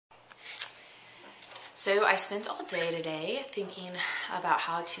So I spent all day today thinking about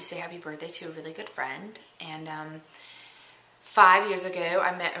how to say happy birthday to a really good friend. And 5 years ago,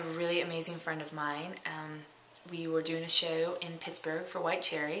 I met a really amazing friend of mine. We were doing a show in Pittsburgh for White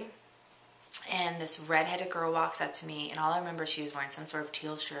Cherry. And this redheaded girl walks up to me, and all I remember, she was wearing some sort of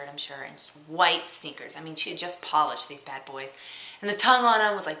teal shirt, I'm sure, and just white sneakers. I mean, she had just polished these bad boys. And the tongue on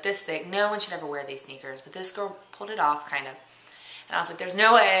them was like this thick. No one should ever wear these sneakers. But this girl pulled it off, kind of. And I was like, there's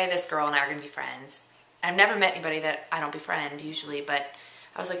no way this girl and I are going to be friends. I've never met anybody that I don't befriend, usually, but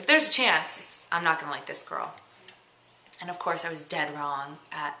I was like, if there's a chance, I'm not going to like this girl. And of course, I was dead wrong.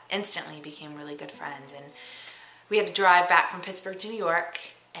 Instantly became really good friends. And we had to drive back from Pittsburgh to New York.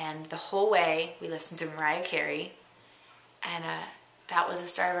 And the whole way, we listened to Mariah Carey, and that was the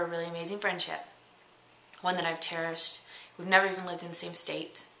start of a really amazing friendship, one that I've cherished. We've never even lived in the same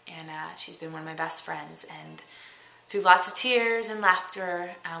state, and she's been one of my best friends, and through lots of tears and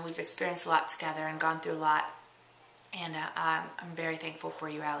laughter, we've experienced a lot together and gone through a lot, and I'm very thankful for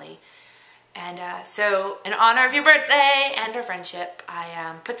you, Allie. And so, in honor of your birthday and our friendship,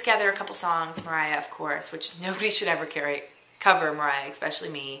 I put together a couple songs, Mariah, of course, which nobody should ever cover Mariah, especially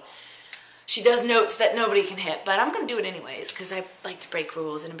me. She does notes that nobody can hit, but I'm going to do it anyways because I like to break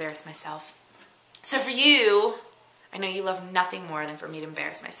rules and embarrass myself. So for you, I know you love nothing more than for me to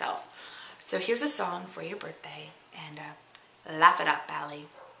embarrass myself. So here's a song for your birthday, and laugh it up, Allie.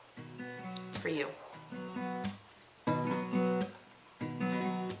 It's for you.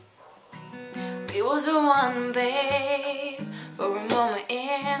 We was one, babe, for a moment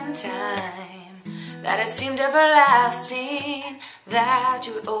in time, that it seemed everlasting, that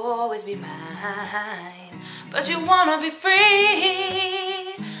you would always be mine. But you wanna be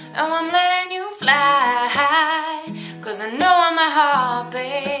free, and I'm letting you fly, 'cause I know in my heart,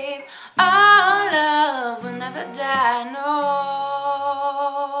 babe, our love will never die, no.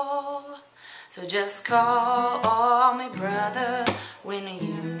 So just call me brother when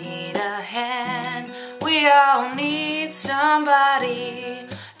you need a hand. We all need somebody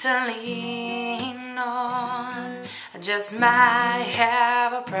to lean on. I just might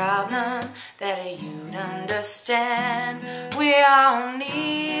have a problem that you'd understand. We all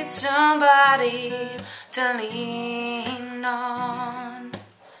need somebody to lean on.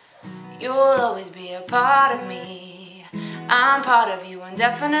 You'll always be a part of me, I'm part of you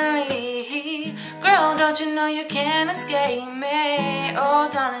indefinitely. Girl, don't you know you can't escape me? Oh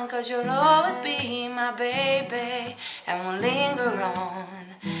darling, 'cause you'll always be my baby, and we'll linger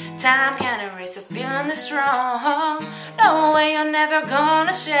on. Time can't erase a feeling this strong. No way, you're never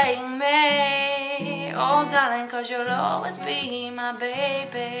gonna shake me. Oh darling, 'cause you'll always be my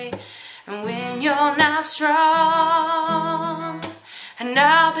baby. And when you're not strong, and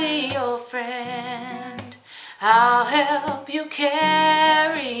I'll be your friend, I'll help you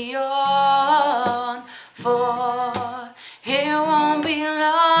carry on. For it won't be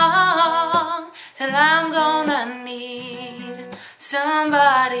long till I'm gonna need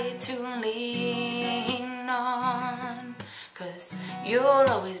somebody to lean on. 'Cause you'll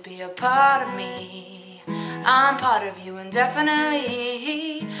always be a part of me, I'm part of you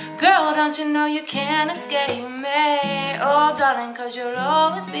indefinitely. Girl, don't you know you can't escape me? Oh darling, 'cause you'll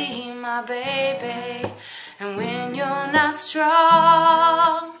always be my baby. And when you're not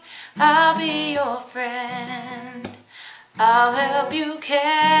strong, I'll be your friend, I'll help you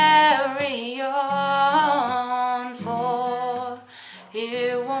carry on. For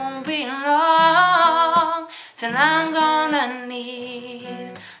it won't be long till I'm gonna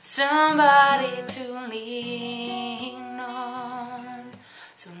need somebody to lean on.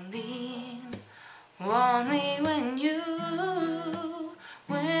 So lean on me when you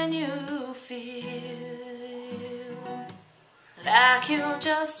feel like you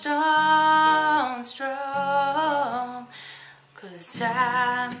just aren't strong. 'Cause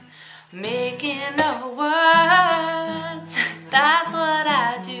I'm making up words, that's what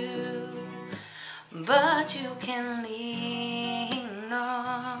I do. But you can lean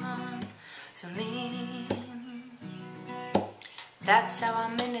on, so lean. That's how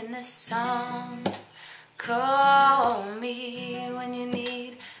I'm ending this song. Call me when you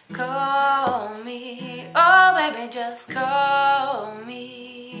need, call me. Oh baby, just call me.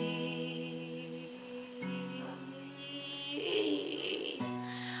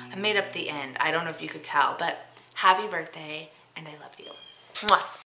 I made up the end. I don't know if you could tell, but happy birthday, and I love you. Mwah.